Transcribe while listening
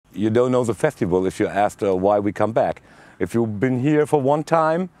You don't know the festival if you asked why we come back. If you've been here for one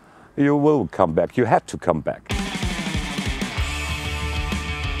time, you will come back. You had to come back.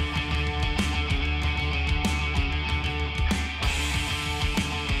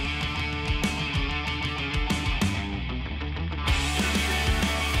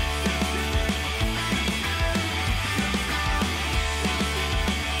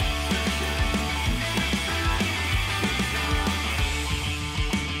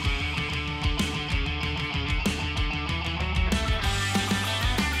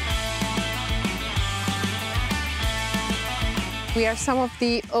 We are some of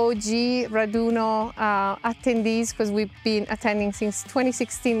the OG Raduno attendees because we've been attending since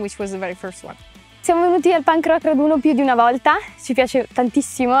 2016, which was the very first one. Siamo venuti al Punk Rock Raduno più di una volta, ci piace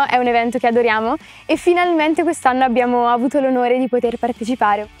tantissimo, è un evento che adoriamo e finalmente quest'anno abbiamo avuto l'onore di poter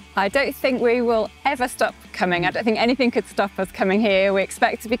partecipare. I don't think we will ever stop coming. I don't think anything could stop us coming here. We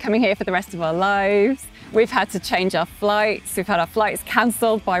expect to be coming here for the rest of our lives. We've had to change our flights. We've had our flights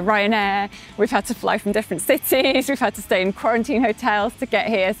cancelled by Ryanair. We've had to fly from different cities. We've had to stay in quarantine hotels to get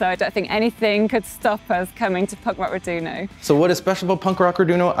here. So I don't think anything could stop us coming to Punk Rock Raduno. So what is special about Punk Rock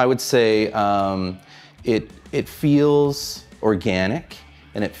Raduno? I would say it feels organic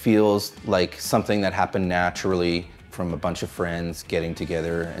and it feels like something that happened naturally from a bunch of friends getting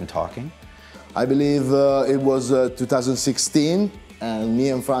together and talking. I believe it was 2016 and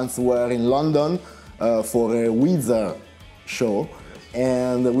me and Franz were in London for a Weezer show,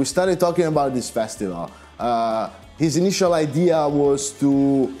 and we started talking about this festival. His initial idea was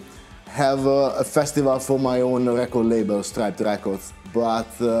to have a festival for my own record label, Striped Records, but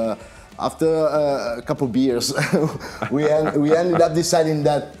after a couple of beers, we ended up deciding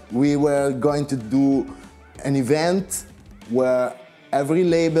that we were going to do an event where every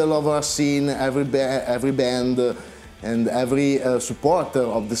label of our scene, every band, and every supporter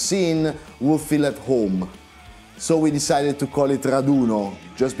of the scene will feel at home. So we decided to call it Raduno,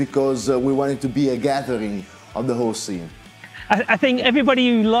 just because we wanted to be a gathering of the whole scene. I think everybody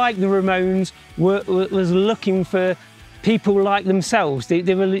who liked the Ramones was looking for people like themselves.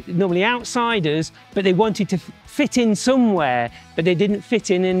 They were normally outsiders, but they wanted to fit in somewhere, but they didn't fit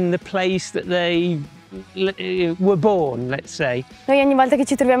in the place that they were born, let's say. Noi ogni volta che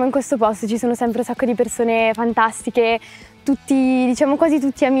ci troviamo in questo posto ci sono sempre un sacco di persone fantastiche, tutti, diciamo quasi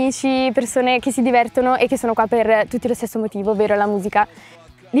tutti amici, persone che si divertono e che sono qua per tutti lo stesso motivo, ovvero la musica.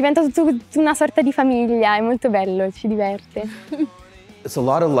 Diventa tutto una sorta di famiglia, è molto bello, ci diverte. It's a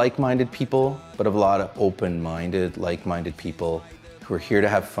lot of like-minded people, but a lot of open-minded, like-minded people who are here to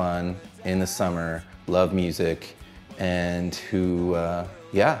have fun in the summer, love music, and who,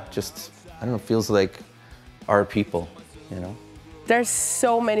 yeah, just, I don't know, feels like our people, you know? There's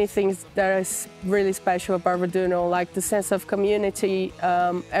so many things that is really special about Raduno, like the sense of community,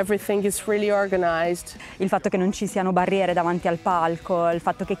 everything is really organized. Il fatto che non ci siano barriere davanti al palco, il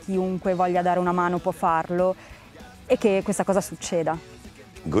fatto che chiunque voglia dare una mano può farlo e che questa cosa succeda.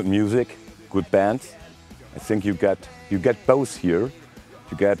 Good music, good bands. I think you get both here.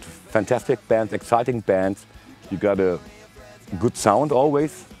 You get fantastic bands, exciting bands. You got a good sound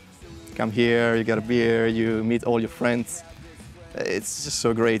always. Come here, you get a beer, you meet all your friends. It's just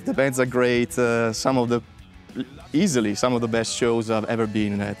so great. The bands are great. Easily some of the best shows I've ever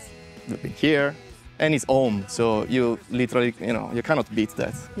been at. They've been here, and it's home. So you literally, you cannot beat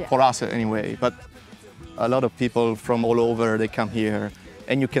that. Yeah. For us anyway. But a lot of people from all over, they come here,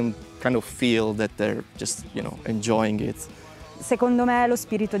 and you can kind of feel that they're just, enjoying it. Secondo me lo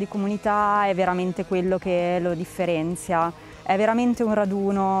spirito di comunità è veramente quello che lo differenzia. È veramente un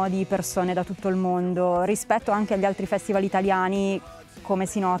raduno di persone da tutto il mondo, rispetto anche agli altri festival italiani, come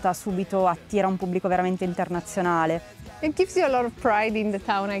si nota subito attira un pubblico veramente internazionale. It gives you a lot of pride in the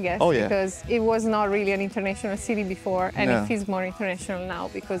town, I guess, oh, yeah. Because it was not really an international city before, and no. it feels more international now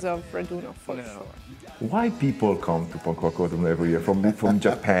because of Raduno, for sure. Why people come to Punk Rock Raduno every year from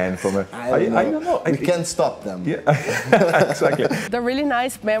Japan? I don't know. We can't stop them. Yeah, exactly. The really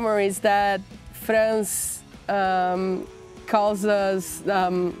nice memories that Franz calls us,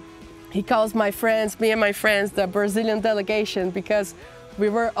 he calls me and my friends, the Brazilian delegation, because we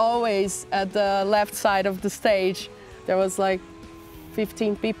were always at the left side of the stage. There was like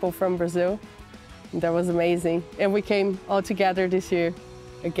 15 people from Brazil. That was amazing. And we came all together this year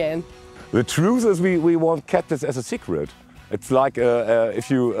again. The truth is we won't keep this as a secret. It's like if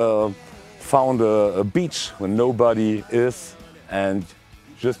you found a beach where nobody is and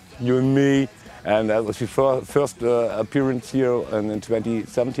just you and me. And that was your first appearance here in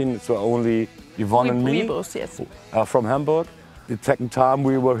 2017. So only Yvonne and me both, yes. From Hamburg. the second time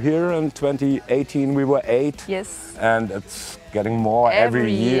we were here in 2018 we were 8. Yes. And it's getting more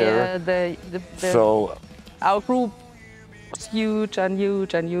every year. So our group was huge and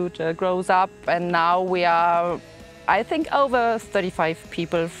huge and huge, grows up, and now we are, I think, over 35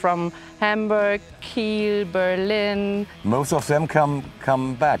 people from Hamburg, Kiel, Berlin. most of them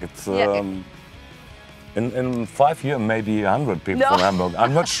come back. It's in 5 years maybe 100 people from Hamburg.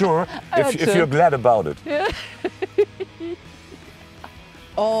 I'm not sure if you're glad about it.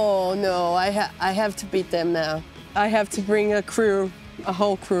 Oh no, I have to beat them now. I have to bring a crew, a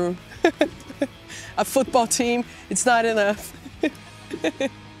whole crew. A football team, it's not enough.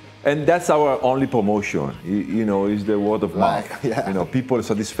 And that's our only promotion, you know, is the word of mouth. Yeah. You know, people's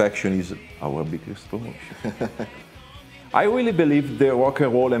satisfaction is our biggest promotion. I really believe the rock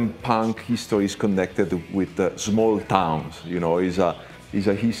and roll and punk history is connected with small towns. You know, is a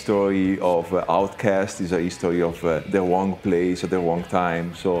history of outcasts, is a history of the wrong place at the wrong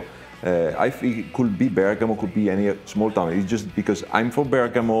time. So I think it could be Bergamo, could be any small town. It's just because I'm from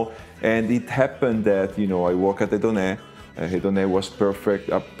Bergamo, and it happened that, you know, I work at Hedonè. Hedonè was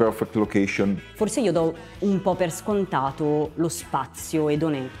a perfect location. Forse io do un po' per scontato lo spazio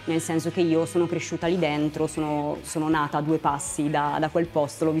Hedonè, nel senso che io sono cresciuta lì dentro, sono nata a 2 passi da quel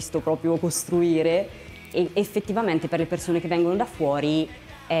posto, l'ho visto proprio costruire, e effettivamente per le persone che vengono da fuori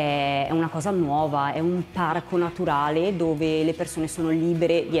è una cosa nuova, è un parco naturale dove le persone sono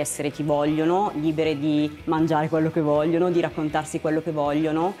libere di essere chi vogliono, libere di mangiare quello che vogliono, di raccontarsi quello che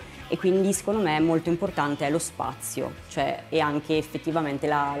vogliono. E quindi secondo me molto importante è lo spazio, cioè, e anche effettivamente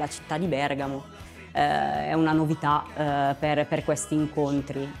la città di Bergamo è una novità per questi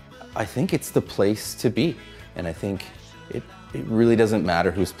incontri. I think it's the place to be, and I think it really doesn't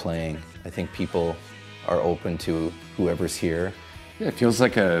matter who's playing. I think people are open to whoever's here. Yeah, it feels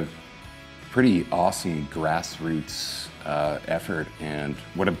like a pretty awesome grassroots effort, and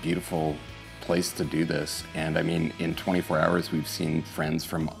what a beautiful place to do this. And I mean, in 24 hours we've seen friends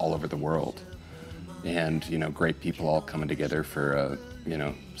from all over the world, and you know, great people all coming together for a, you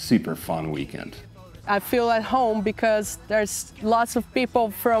know, super fun weekend. I feel at home because there's lots of people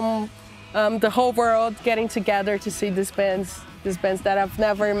from the whole world getting together to see these bands that I've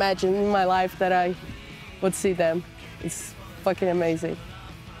never imagined in my life that I would see them. It's fucking amazing.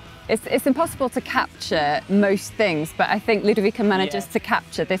 It's impossible to capture most things, but I think Ludovica manages to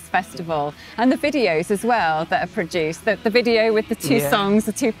capture this festival, and the videos as well that are produced. The video with the 2 songs,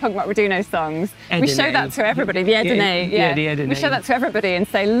 the 2 Punk Rock Raduno songs. We show that to everybody, the Edene. The Edene. We show that to everybody and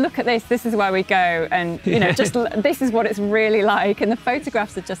say, look at this is where we go, and you know, just this is what it's really like, and the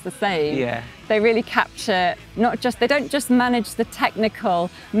photographs are just the same. Yeah. They really capture, they don't just manage the technical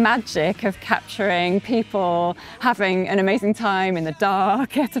magic of capturing people having an amazing time in the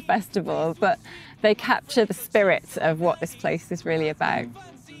dark at a festival, but they capture the spirit of what this place is really about.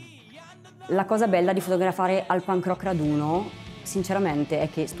 La cosa bella di fotografare al Punk Rock Raduno, sinceramente, è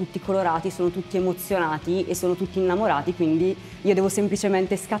che tutti colorati, sono tutti emozionati e sono tutti innamorati, quindi io devo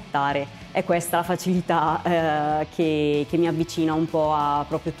semplicemente scattare. È questa la facilità che mi avvicina un po' a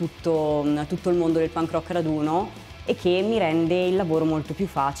proprio tutto il mondo del Punk Rock Raduno, e che mi rende il lavoro molto più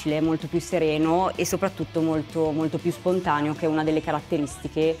facile, molto più sereno e soprattutto molto più spontaneo, che è una delle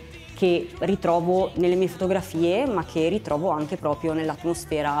caratteristiche che ritrovo nelle mie fotografie, ma che ritrovo anche proprio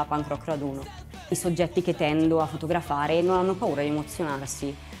nell'atmosfera Punk Rock Raduno. I soggetti che tendo a fotografare non hanno paura di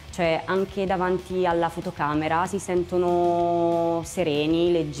emozionarsi, cioè anche davanti alla fotocamera si sentono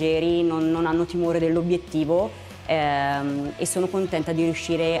sereni, leggeri, non hanno timore dell'obiettivo, e sono contenta di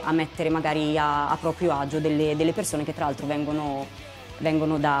riuscire a mettere magari a proprio agio delle persone che tra l'altro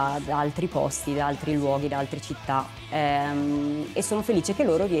vengono da altri posti, da altri luoghi, da altre città, e sono felice che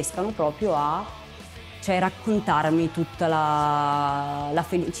loro riescano proprio a raccontarmi tutta la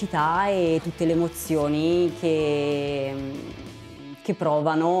felicità e tutte le emozioni che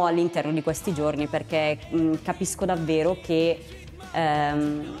provano all'interno di questi giorni, perché capisco davvero che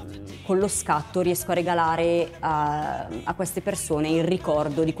con lo scatto riesco a regalare a queste persone il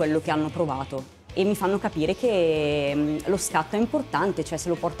ricordo di quello che hanno provato, e mi fanno capire che lo scatto è importante, cioè se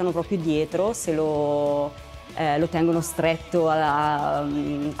lo portano proprio dietro, se lo tengono stretto a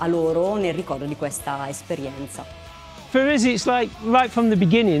loro nel ricordo di questa esperienza. For us, it's like right from the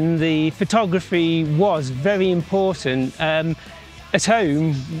beginning, the photography was very important. At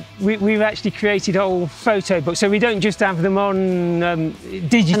home, we've actually created whole photo books, so we don't just have them on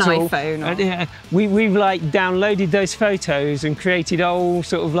digital. An iPhone. We've like downloaded those photos and created whole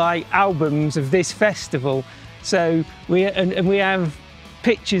sort of like albums of this festival. So we have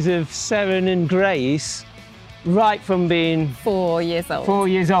pictures of Seren and Grace right from being 4 years old. 4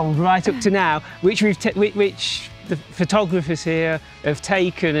 years old, right up to now, which the photographers here have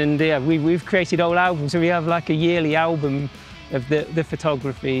taken, and we've created whole albums. So we have like a yearly album of the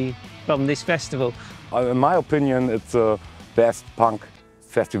photography from this festival. In my opinion, it's the best punk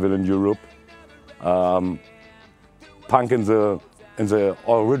festival in Europe. Punk in the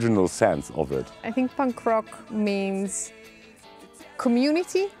original sense of it. I think punk rock means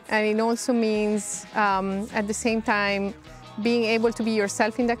community, and it also means at the same time being able to be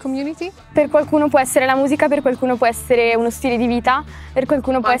yourself in that community. Per qualcuno può essere la musica, per qualcuno può essere uno stile di vita, per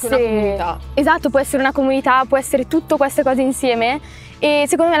qualcuno può essere una comunità. Esatto, può essere una comunità, può essere tutto queste cose insieme. E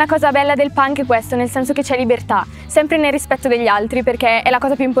secondo me la cosa bella del punk è questo, nel senso che c'è libertà, sempre nel rispetto degli altri, perché è la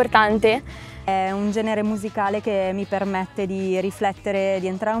cosa più importante. È un genere musicale che mi permette di riflettere, di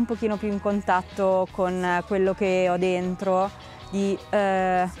entrare un pochino più in contatto con quello che ho dentro, di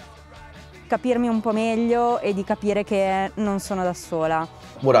capirmi un po' meglio e di capire che non sono da sola.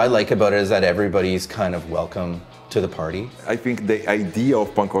 What I like about it is that everybody's kind of welcome to the party. I think the idea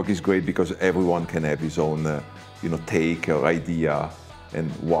of punk rock is great because everyone can have his own take or idea and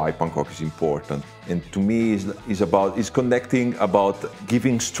why punk rock is important. And to me is connecting about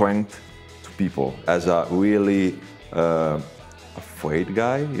giving strength to people. As a really afraid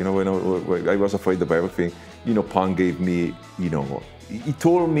guy, when I was afraid of everything, punk gave me, he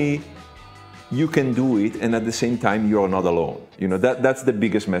told me you can do it, and at the same time you're not alone. That's the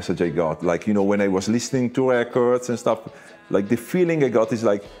biggest message I got. Like, when I was listening to records and stuff, like the feeling I got is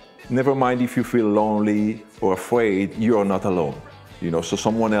like, never mind if you feel lonely or afraid, you're not alone. So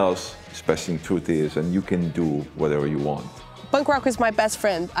someone else is passing through this, and you can do whatever you want. Punk rock is my best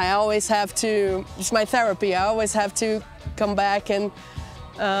friend. I always have to, it's my therapy. I always have to come back and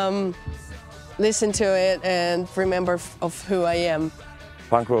listen to it and remember of who I am.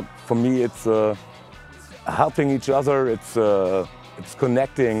 Punk rock, for me, it's helping each other, it's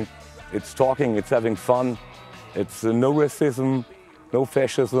connecting, it's talking, it's having fun, it's no racism, no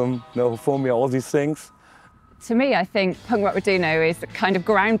fascism, no homophobia, all these things. To me, I think Punk Rock Raduno is kind of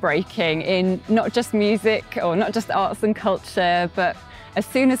groundbreaking in not just music or not just arts and culture, but as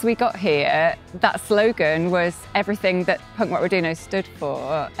soon as we got here, that slogan was everything that Punk Rock Raduno stood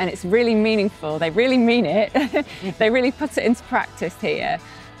for, and it's really meaningful. They really mean it. They really put it into practice here,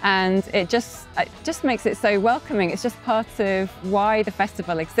 and it just makes it so welcoming. It's just part of why the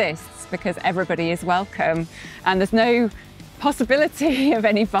festival exists, because everybody is welcome, and there's no possibility of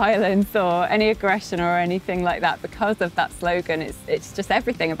any violence or any aggression or anything like that because of that slogan. It's just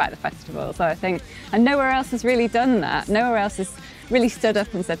everything about the festival. So I think, and nowhere else has really done that. Nowhere else has really stood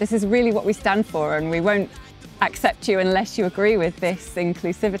up and said, this is really what we stand for, and we won't accept you unless you agree with this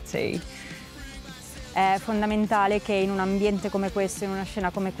inclusivity. È fondamentale che in un ambiente come questo, in una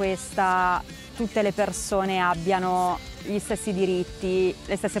scena come questa, tutte le persone abbiano gli stessi diritti,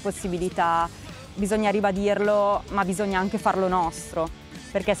 le stesse possibilità. Bisogna ribadirlo, ma bisogna anche farlo nostro,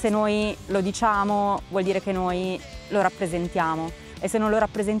 perché se noi lo diciamo vuol dire che noi lo rappresentiamo, e se non lo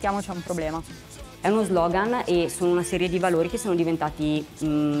rappresentiamo c'è un problema. È uno slogan e sono una serie di valori che sono diventati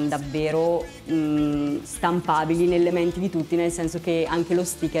davvero stampabili nelle menti di tutti, nel senso che anche lo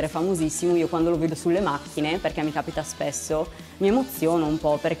sticker è famosissimo. Io quando lo vedo sulle macchine, perché mi capita spesso, mi emoziono un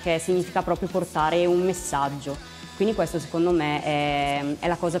po', perché significa proprio portare un messaggio. Quindi questo secondo me è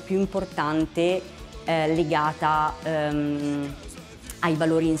la cosa più importante legata ai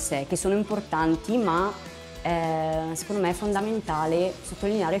valori in sé, che sono importanti, ma secondo me è fondamentale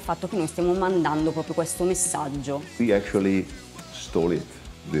sottolineare il fatto che noi stiamo mandando proprio questo messaggio. We actually stole it,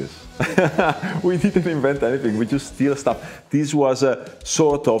 this. We didn't invent anything, we just steal stuff. This was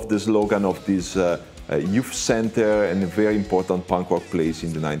sort of the slogan of this youth center and a very important punk rock place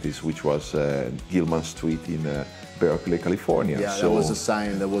in the 90s, which was Gilman Street in Berkeley, California. Yeah, so, that was a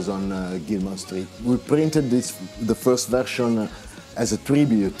sign that was on Gilman Street. We printed the first version as a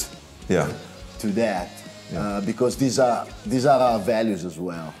tribute to that, because these are our values as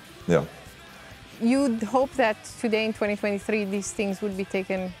well. Yeah. You'd hope that today in 2023 these things would be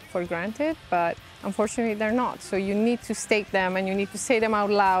taken for granted, but unfortunately they're not. So you need to state them, and you need to say them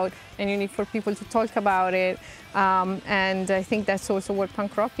out loud, and you need for people to talk about it. And I think that's also what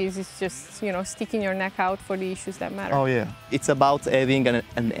punk rock is. It's just, sticking your neck out for the issues that matter. Oh yeah, it's about having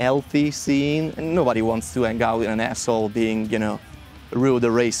an healthy scene, and nobody wants to hang out with an asshole being, rude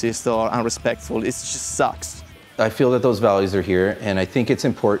or racist or unrespectful. It just sucks. I feel that those values are here, and I think it's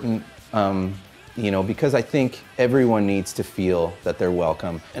important, because I think everyone needs to feel that they're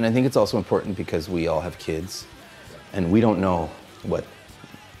welcome. And I think it's also important because we all have kids, and we don't know what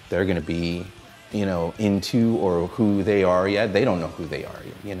they're going to be, into or who they are yet. They don't know who they are,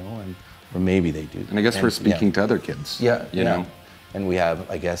 or maybe they do. And I guess we're speaking to other kids. Yeah, you know, And we have,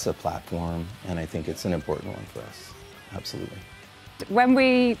 I guess, a platform, and I think it's an important one for us, absolutely. When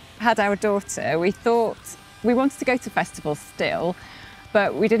we had our daughter, we thought we wanted to go to festivals still,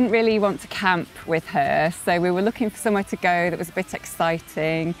 but we didn't really want to camp with her. So we were looking for somewhere to go that was a bit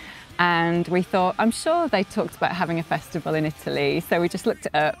exciting. And we thought, I'm sure they talked about having a festival in Italy. So we just looked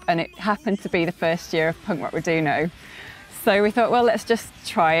it up, and it happened to be the first year of Punk Rock Raduno. So we thought, well, let's just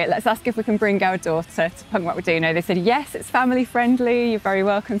try it. Let's ask if we can bring our daughter to Punk Rock Raduno. They said, yes, it's family friendly. You're very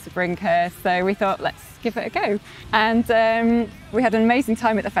welcome to bring her. So we thought, let's give it a go. And we had an amazing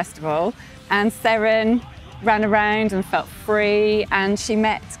time at the festival. And Seren ran around and felt free. And she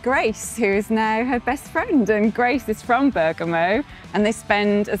met Grace, who is now her best friend. And Grace is from Bergamo. And they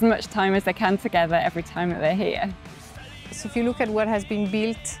spend as much time as they can together every time that they're here. So if you look at what has been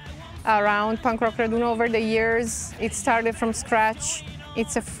built around Punk Rock Raduno over the years, it started from scratch.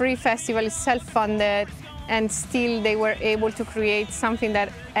 It's a free festival, it's self-funded, and still they were able to create something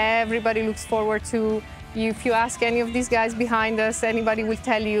that everybody looks forward to. If you ask any of these guys behind us, anybody will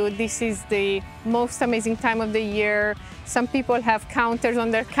tell you this is the most amazing time of the year. Some people have counters on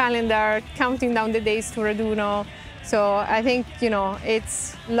their calendar, counting down the days to Raduno. So I think, you know,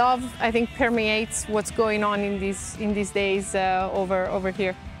 it's love, I think, permeates what's going on in these days over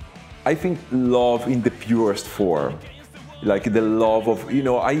here. I think love in the purest form, like the love of, you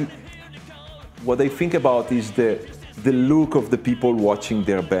know, what I think about is the look of the people watching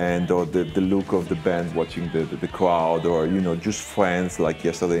their band, or the look of the band watching the crowd, or, you know, just friends like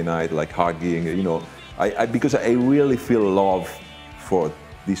yesterday night, like hugging, you know, because I really feel love for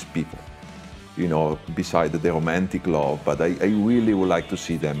these people, you know, beside the romantic love, but I really would like to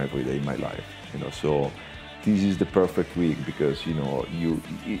see them every day in my life, you know, so. This is the perfect week because, you know,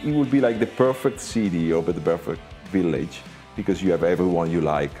 it would be like the perfect city or the perfect village because you have everyone you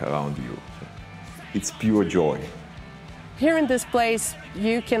like around you. So it's pure joy. Here in this place,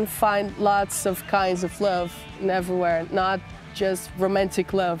 you can find lots of kinds of love everywhere, not just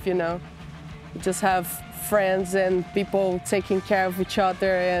romantic love, you know. You just have friends and people taking care of each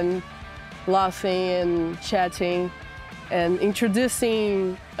other and laughing and chatting and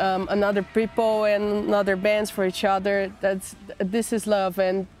introducing another people and other bands for each other. This is love,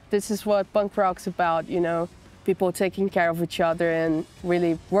 and this is what punk rock's about, you know. People taking care of each other and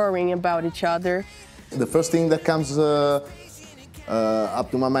really worrying about each other. The first thing that comes up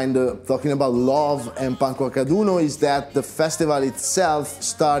to my mind talking about love and Punk Rock Raduno is that the festival itself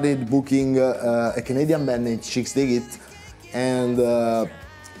started booking a Canadian band named Chicks Dig It, and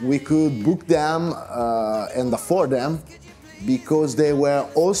we could book them and afford them because they were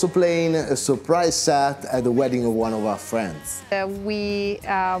also playing a surprise set at the wedding of one of our friends. We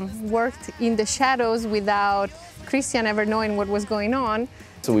worked in the shadows without Christian ever knowing what was going on.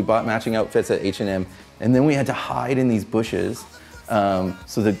 So we bought matching outfits at H&M, and then we had to hide in these bushes so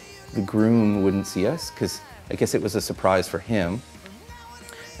the groom wouldn't see us, because I guess it was a surprise for him.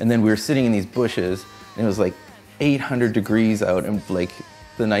 And then we were sitting in these bushes, and it was like 800 degrees out, and like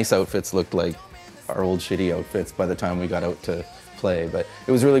the nice outfits looked like our old shitty outfits by the time we got out to play. But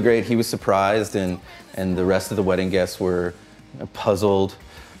it was really great. He was surprised, and the rest of the wedding guests were puzzled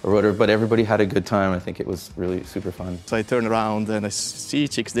or whatever, but everybody had a good time. I think it was really super fun. So I turn around and I see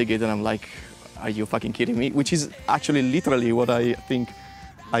Chicks Dig It, and I'm like, are you fucking kidding me? Which is actually literally what I think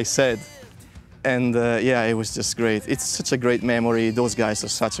I said. And yeah, it was just great. It's such a great memory. Those guys are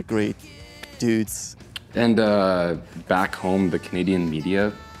such a great dudes. And back home, the Canadian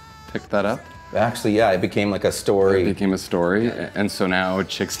media picked that up? Actually, yeah, it became like a story. It became a story, and so now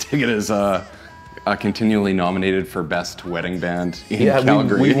Chicks Dig It is continually nominated for Best Wedding Band in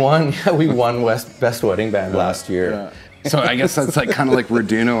Calgary. We won. Yeah, we won Best Wedding Band last year. Yeah. So I guess that's like kind of like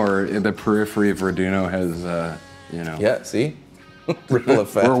Raduno, or the periphery of Raduno has, you know. Yeah. See, ripple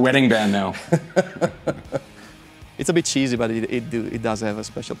effect. We're a wedding band now. It's a bit cheesy, but it does have a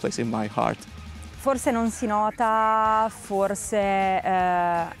special place in my heart. Forse non si nota, forse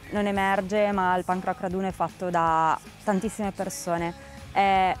non emerge, ma il Punk Rock Raduno è fatto da tantissime persone.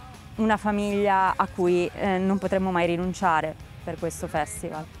 È una famiglia a cui non potremmo mai rinunciare per questo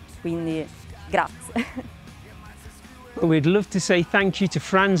festival, quindi grazie. We'd love to say thank you to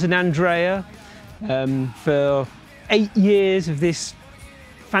Franz and Andrea for 8 years of this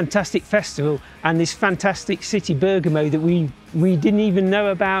fantastic festival and this fantastic city, Bergamo, that we didn't even know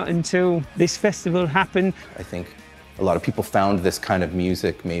about until this festival happened. I think a lot of people found this kind of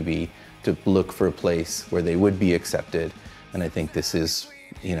music maybe to look for a place where they would be accepted, and I think this is,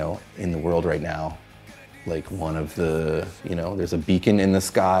 you know, in the world right now, like one of the, you know, there's a beacon in the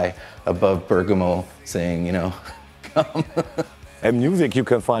sky above Bergamo saying, you know, come. And music you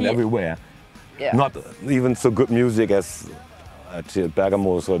can find everywhere. Yeah. Not even so good music as at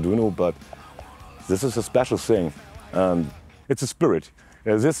Bergamo's Raduno, but this is a special thing. It's a spirit.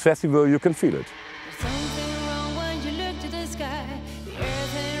 This festival, you can feel it.